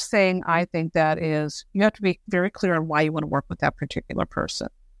 the first thing I think that is you have to be very clear on why you want to work with that particular person.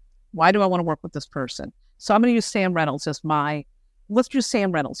 Why do I want to work with this person? So I'm going to use Sam Reynolds as let's do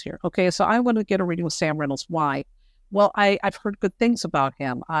Sam Reynolds here. Okay, so I want to get a reading with Sam Reynolds. Why? Well, I've heard good things about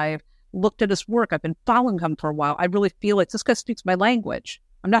him. I've looked at his work. I've been following him for a while. I really feel like this guy speaks my language.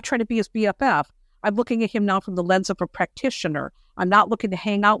 I'm not trying to be his BFF. I'm looking at him now from the lens of a practitioner. I'm not looking to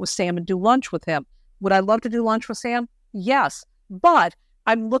hang out with Sam and do lunch with him. Would I love to do lunch with Sam? Yes. But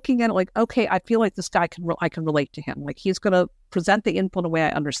I'm looking at it like, okay, I feel like this guy I can relate to him. Like he's going to present the info in a way I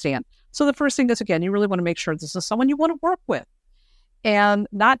understand. So the first thing is, again, you really want to make sure this is someone you want to work with and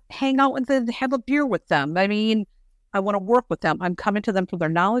not hang out with them, have a beer with them. I mean, I want to work with them. I'm coming to them for their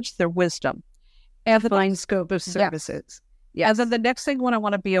knowledge, their wisdom. And the fine scope of services. Yes. And then the next thing what I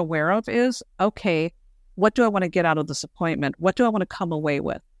want to be aware of is, okay, what do I want to get out of this appointment? What do I want to come away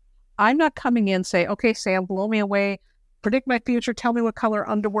with? I'm not coming in and say, okay, Sam, blow me away, predict my future, tell me what color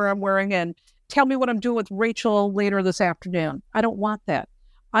underwear I'm wearing, and tell me what I'm doing with Rachel later this afternoon. I don't want that.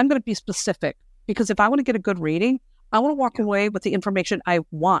 I'm going to be specific because if I want to get a good reading, I want to walk away with the information I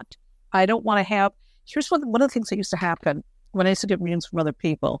want. I don't want to have, here's one of the things that used to happen when I used to get readings from other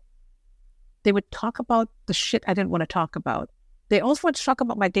people. They would talk about the shit I didn't want to talk about. They also want to talk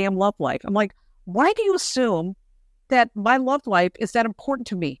about my damn love life. I'm like, why do you assume that my love life is that important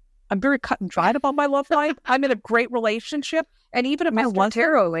to me? I'm very cut and dried about my love life. I'm in a great relationship. And even if I wasn't...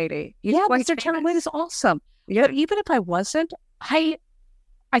 Tarot lady. Mr. Tarot lady is awesome. Yeah. But even if I wasn't, I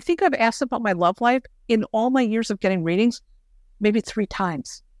think I've asked about my love life in all my years of getting readings, maybe 3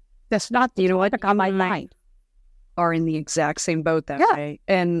 times. That's not the topic on my mind. Are in the exact same boat that way.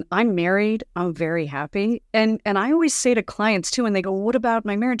 And I'm married. I'm very happy. And I always say to clients too, and they go, what about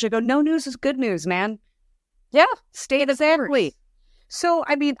my marriage? I go, no news is good news, man. Yeah, stay exactly. So,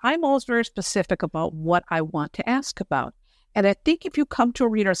 I mean, I'm always very specific about what I want to ask about. And I think if you come to a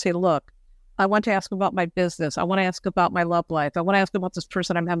reader and say, look, I want to ask about my business. I want to ask about my love life. I want to ask about this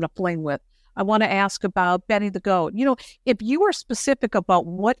person I'm having a fling with. I want to ask about Benny the Goat. You know, if you are specific about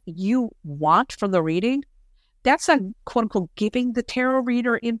what you want from the reading, that's not, quote unquote, giving the tarot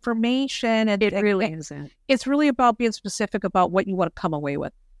reader information. And it really isn't. It's really about being specific about what you want to come away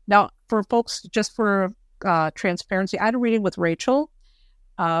with. Now, for folks, just for transparency, I had a reading with Rachel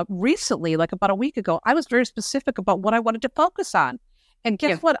recently, like about a week ago. I was very specific about what I wanted to focus on. And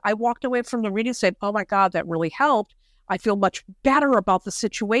guess what? I walked away from the reading saying, oh my God, that really helped. I feel much better about the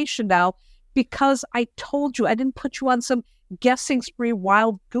situation now because I told you, I didn't put you on some guessing spree,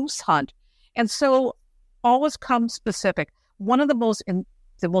 wild goose hunt. And so always come specific. One of the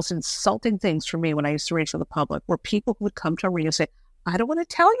most insulting things for me when I used to read to the public were people who would come to a reading and say, I don't want to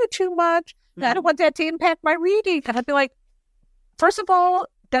tell you too much. Mm-hmm. I don't want that to impact my reading. And I'd be like, first of all,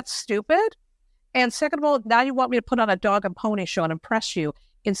 that's stupid. And second of all, now you want me to put on a dog and pony show and impress you.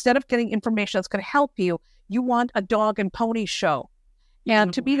 Instead of getting information that's going to help you, you want a dog and pony show.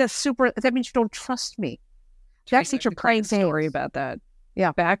 And to me, that means you don't trust me. That's your praying story about that.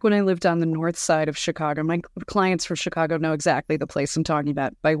 Yeah, back when I lived on the north side of Chicago, my clients from Chicago know exactly the place I'm talking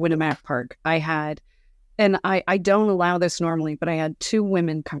about, by Winamac Park. I had, and I don't allow this normally, but I had 2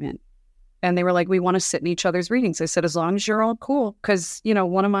 women come in. And they were like, we want to sit in each other's readings. I said, as long as you're all cool. Because, you know,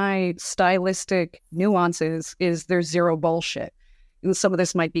 one of my stylistic nuances is there's zero bullshit. And some of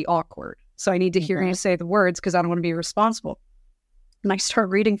this might be awkward. So I need to hear you say the words because I don't want to be responsible. And I start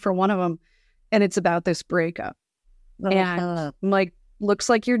reading for one of them, and it's about this breakup. And I'm like, looks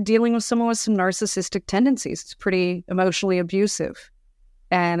like you're dealing with someone with some narcissistic tendencies. It's pretty emotionally abusive.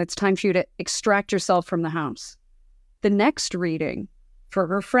 And it's time for you to extract yourself from the house. The next reading for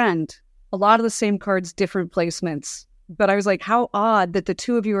her friend, a lot of the same cards, different placements. But I was like, how odd that the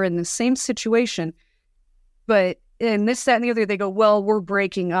 2 of you are in the same situation. But in this, that, and the other, they go, well, we're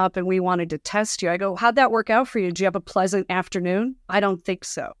breaking up and we wanted to test you. I go, how'd that work out for you? Did you have a pleasant afternoon? I don't think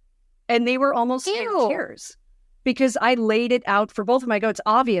so. And they were almost in tears. Because I laid it out for both of them. I go, it's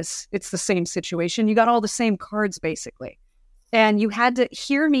obvious it's the same situation. You got all the same cards, basically. And you had to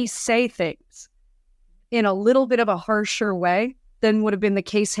hear me say things in a little bit of a harsher way than would have been the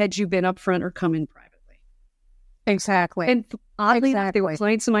case had you been up front or come in privately. Exactly. And oddly, they were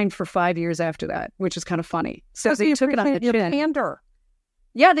clients of mine for 5 years after that, which is kind of funny. So they took it on the chin. Pander.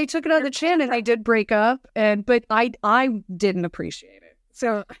 Yeah, they took it on the chin and they did break up. But I didn't appreciate it.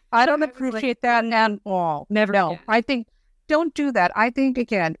 So I don't appreciate that at all. Never. No, I think don't do that. I think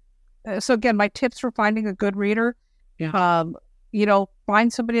again, my tips for finding a good reader, find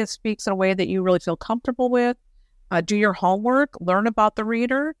somebody that speaks in a way that you really feel comfortable with. Do your homework, learn about the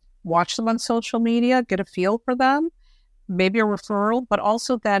reader, watch them on social media, get a feel for them. maybe a referral, but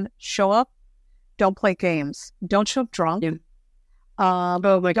also then show up, don't play games, don't show up drunk. Yeah.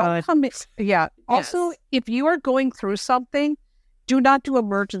 Oh my God. Yeah. Also, Yes. if you are going through something, do not do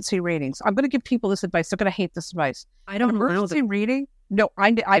emergency readings. I'm going to give people this advice. They're going to hate this advice. I don't know. Emergency reading? No,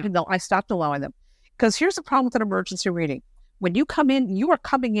 I didn't know. I stopped allowing them. Because here's the problem with an emergency reading. When you come in, you are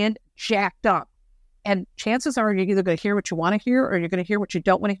coming in jacked up. And chances are you're either going to hear what you want to hear or you're going to hear what you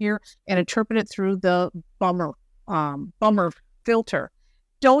don't want to hear and interpret it through the bummer filter.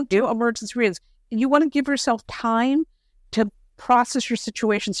 Don't do emergency readings. You want to give yourself time to process your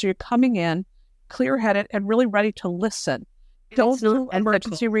situation so you're coming in clear-headed and really ready to listen. Don't do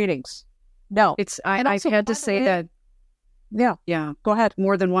emergency readings. No. I've had to say that. Yeah. Yeah. Go ahead.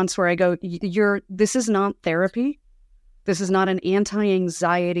 More than once where I go, this is not therapy. This is not an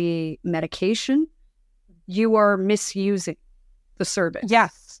anti-anxiety medication. You are misusing the service.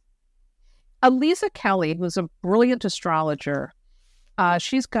 Yes. Elisa Kelly, who's a brilliant astrologer,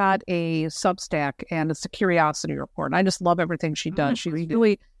 she's got a Substack and it's a Curiosity Report. And I just love everything she does. She's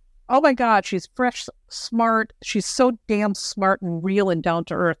really, oh my God, she's fresh, smart. She's so damn smart and real and down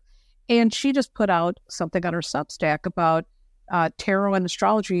to earth. And she just put out something on her Substack about tarot and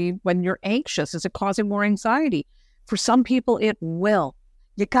astrology when you're anxious. Is it causing more anxiety? For some people, it will.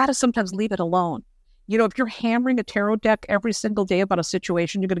 You got to sometimes leave it alone. You know, if you're hammering a tarot deck every single day about a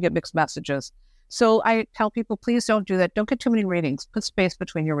situation, you're going to get mixed messages. So I tell people, please don't do that. Don't get too many readings. Put space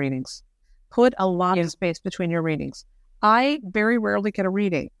between your readings. Put a lot of space between your readings. I very rarely get a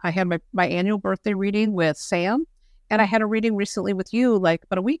reading. I had my annual birthday reading with Sam, and I had a reading recently with you like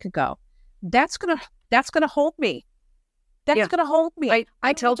about a week ago. That's gonna hold me. That's gonna hold me.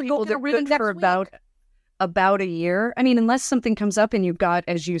 I tell people they're good for about a year. I mean, unless something comes up and you've got,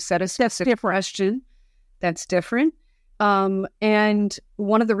 as you said, a specific question, that's different. And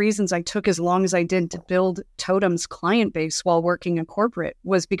one of the reasons I took as long as I did to build Totem's client base while working in corporate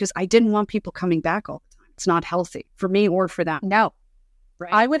was because I didn't want people coming back all the time. It's not healthy for me or for them. No.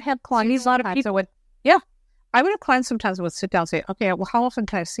 Right. I would have clients. A lot of people. I would have clients sometimes who would sit down and say, okay, well, how often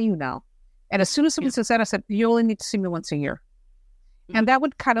can I see you now? And as soon as someone says that, I said, you only need to see me once a year. Mm-hmm. And that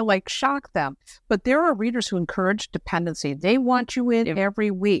would kind of like shock them. But there are readers who encourage dependency. They want you in every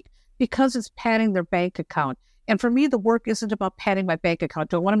week because it's padding their bank account. And for me, the work isn't about padding my bank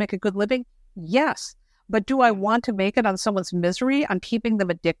account. Do I want to make a good living? Yes. But do I want to make it on someone's misery, on keeping them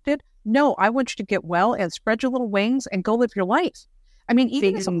addicted? No, I want you to get well and spread your little wings and go live your life. I mean,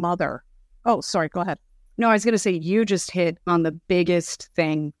 even as a mother. Oh, sorry, go ahead. No, I was going to say, you just hit on the biggest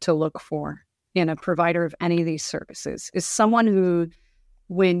thing to look for in a provider of any of these services is someone who,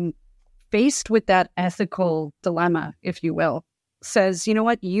 when faced with that ethical dilemma, if you will, says, you know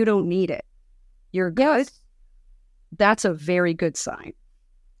what, you don't need it. You're good. That's a very good sign.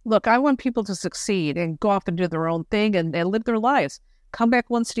 Look, I want people to succeed and go off and do their own thing and live their lives. Come back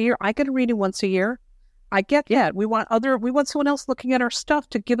once a year. I get a reading once a year. I get that. We want someone else looking at our stuff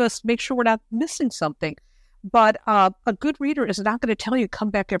to make sure we're not missing something. But a good reader is not going to tell you come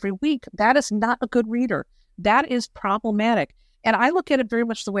back every week. That is not a good reader. That is problematic. And I look at it very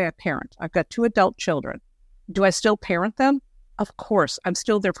much the way I parent. I've got 2 adult children. Do I still parent them? Of course. I'm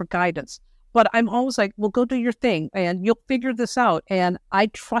still there for guidance. But I'm always like, well, go do your thing and you'll figure this out. And I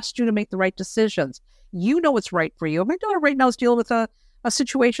trust you to make the right decisions. You know what's right for you. My daughter right now is dealing with a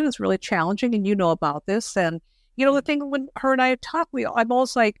situation that's really challenging and you know about this. And, you know, the thing when her and I talk, I'm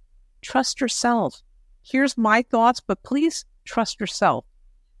always like, trust yourself. Here's my thoughts, but please trust yourself.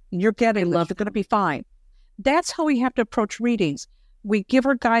 You're getting love. You're going to be fine. That's how we have to approach readings. We give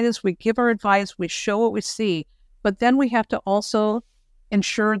our guidance, we give our advice, we show what we see, but then we have to also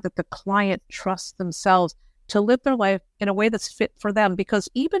ensure that the client trusts themselves to live their life in a way that's fit for them. Because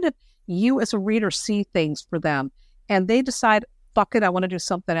even if you as a reader see things for them and they decide, fuck it, I want to do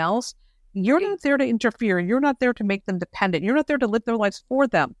something else, you're not there to interfere. You're not there to make them dependent. You're not there to live their lives for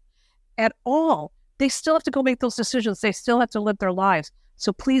them at all. They still have to go make those decisions. They still have to live their lives.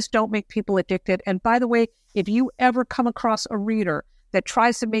 So please don't make people addicted. And by the way, if you ever come across a reader that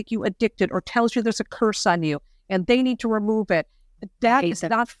tries to make you addicted or tells you there's a curse on you and they need to remove it, that is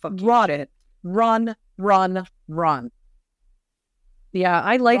not run. Run. Yeah,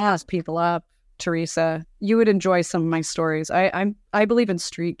 I light those people up, Theresa. You would enjoy some of my stories. I believe in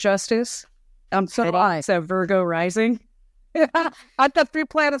street justice. So do I. It's a Virgo rising. I've got 3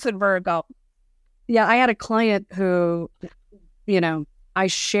 planets in Virgo. Yeah, I had a client who, I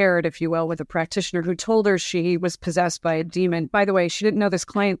shared, if you will, with a practitioner who told her she was possessed by a demon. By the way, she didn't know this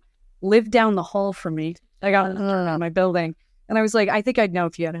client lived down the hall from me. I got my building. And I was like, I think I'd know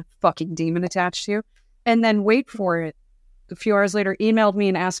if you had a fucking demon attached to you. And then wait for it. A few hours later, emailed me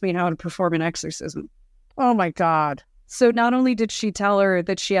and asked me how to perform an exorcism. Oh my God. So not only did she tell her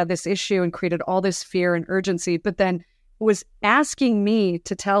that she had this issue and created all this fear and urgency, but then was asking me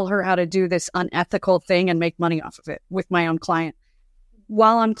to tell her how to do this unethical thing and make money off of it with my own client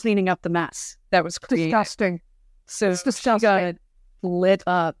while I'm cleaning up the mess that was created. Disgusting. So it's disgusting. She got lit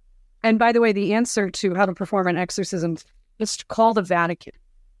up. And by the way, the answer to how to perform an exorcism is to call the Vatican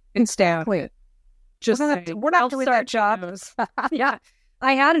instead. Just we're not doing that job. Yeah.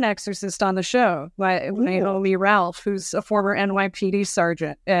 I had an exorcist on the show, my homie Ralph, who's a former NYPD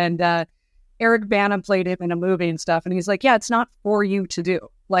sergeant. And Eric Bana played him in a movie and stuff. And he's like, yeah, it's not for you to do.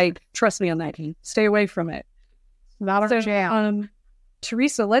 Like, trust me on that. Stay away from it. Not our jam.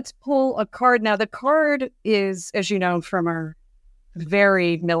 Theresa, let's pull a card. Now, the card is, as you know, from our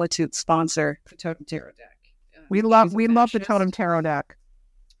very militant sponsor, the Totem Tarot deck. We love the Totem Tarot deck.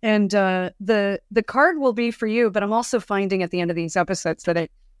 And the card will be for you, but I'm also finding at the end of these episodes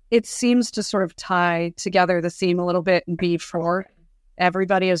that it seems to sort of tie together the theme a little bit and be for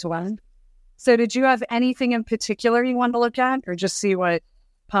everybody as well. So did you have anything in particular you wanted to look at, or just see what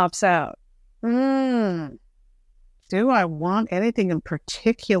pops out? Do I want anything in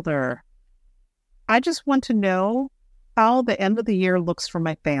particular? I just want to know how the end of the year looks for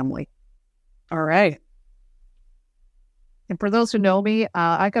my family. All right. And for those who know me,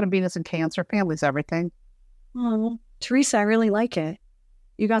 I got a Venus in Cancer. Family's everything. Oh, Theresa, I really like it.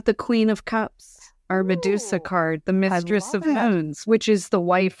 You got the Queen of Cups, our Medusa card, the Mistress of Moons, which is the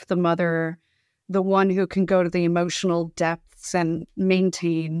wife, the mother, the one who can go to the emotional depths and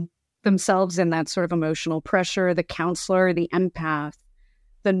maintain themselves in that sort of emotional pressure, the counselor, the empath,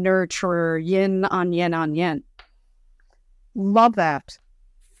 the nurturer, yin on yin on yin. Love that.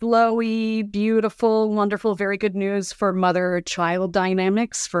 Flowy, beautiful, wonderful, very good news for mother-child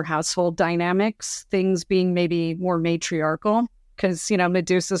dynamics, for household dynamics, things being maybe more matriarchal, because, you know,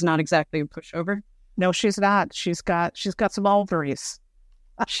 Medusa's not exactly a pushover. No, she's not. She's got some ovaries.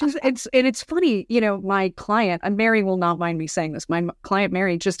 It's funny, you know, my client, and Mary will not mind me saying this, my client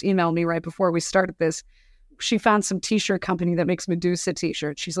Mary just emailed me right before we started this. She found some t-shirt company that makes Medusa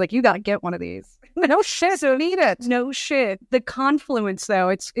t-shirts. She's like, you got to get one of these. No shit, so need it. No shit. The confluence, though,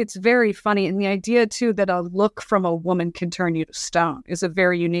 it's very funny. And the idea, too, that a look from a woman can turn you to stone is a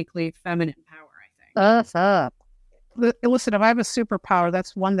very uniquely feminine power, I think. Listen, if I have a superpower,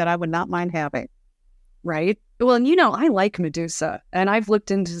 that's one that I would not mind having. Right? Well, and you know, I like Medusa, and I've looked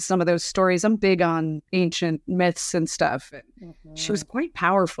into some of those stories. I'm big on ancient myths and stuff. And she was quite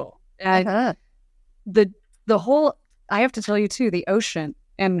powerful. And the whole, I have to tell you, too, the ocean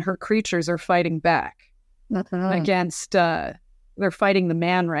and her creatures are fighting back against, they're fighting the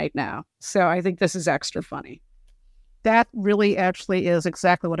man right now. So I think this is extra funny. That really actually is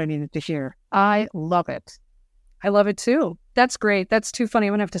exactly what I needed to hear. I love it. I love it too. That's great. That's too funny.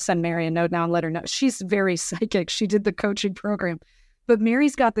 I'm going to have to send Mary a note now and let her know. She's very psychic. She did the coaching program. But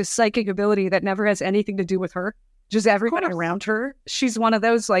Mary's got this psychic ability that never has anything to do with her. Just everybody around her. She's one of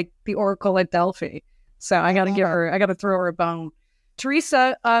those, like the Oracle at Delphi. So I got to throw her a bone.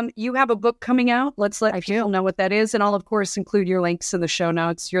 Theresa, you have a book coming out. Let's let people know what that is. And I'll, of course, include your links in the show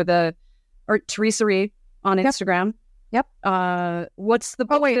notes. You're Theresa Reed on Instagram. Yep. What's the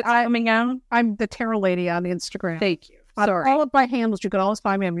book that's coming out? I'm the Tarot Lady on Instagram. Thank you. Sorry. All of my handles, you can always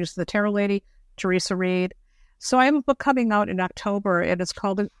find me. I'm just the Tarot Lady, Theresa Reed. So I have a book coming out in October, and it's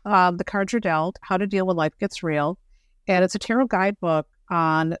called The Cards You're Dealt, How to Deal When Life Gets Real. And it's a tarot guidebook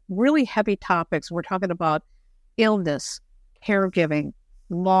on really heavy topics. We're talking about illness, caregiving,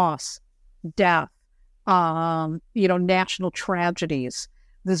 loss, death, national tragedies.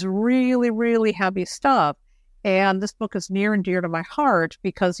 This really, really heavy stuff. And this book is near and dear to my heart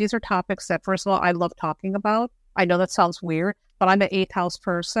because these are topics that, first of all, I love talking about. I know that sounds weird, but I'm an 8th house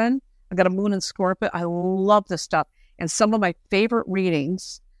person. I got a moon in Scorpio. I love this stuff. And some of my favorite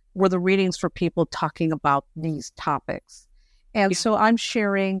readings were the readings for people talking about these topics. And so I'm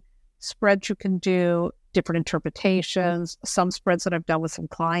sharing spreads you can do, different interpretations, some spreads that I've done with some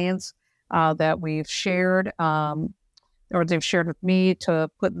clients that we've shared or they've shared with me to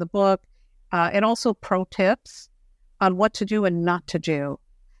put in the book. And also pro tips on what to do and not to do,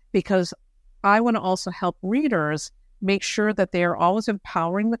 because I want to also help readers make sure that they are always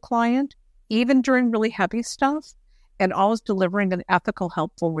empowering the client, even during really heavy stuff, and always delivering an ethical,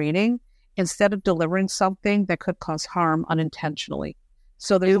 helpful reading instead of delivering something that could cause harm unintentionally.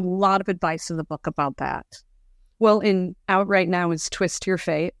 So there's a lot of advice in the book about that. Well, out right now is Twist Your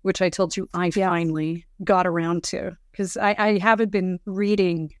Fate, which I told you I finally got around to, because I haven't been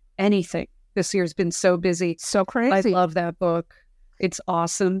reading anything. This year's been so busy. So crazy. I love that book. It's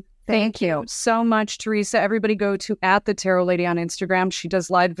awesome. Thank you so much, Theresa. Everybody go to @the Tarot Lady on Instagram. She does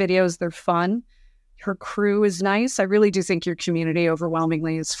live videos. They're fun. her crew is nice. I really do think your community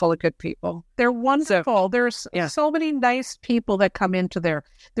overwhelmingly is full of good people. They're wonderful. There's so many nice people that come into there.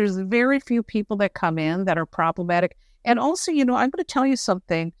 There's very few people that come in that are problematic. And also, I'm going to tell you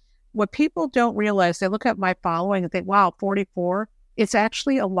something. What people don't realize, they look at my following and think, wow, 44. It's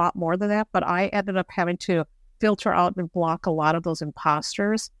actually a lot more than that. But I ended up having to filter out and block a lot of those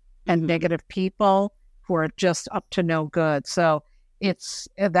imposters and negative people who are just up to no good. So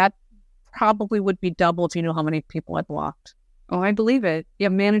that probably would be double if you knew how many people I blocked. Oh, I believe it. Yeah,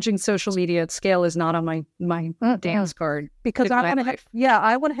 managing social media at scale is not on my dance card. Because I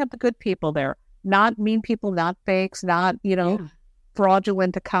want to have the good people there. Not mean people, not fakes, not,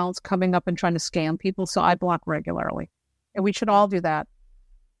 fraudulent accounts coming up and trying to scam people. So I block regularly. And we should all do that.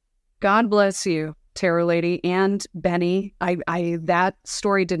 God bless you, Terror Lady and Benny. I that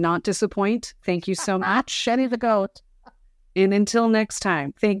story did not disappoint. Thank you so much. Benny the goat. And until next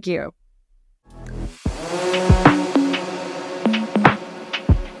time, thank you.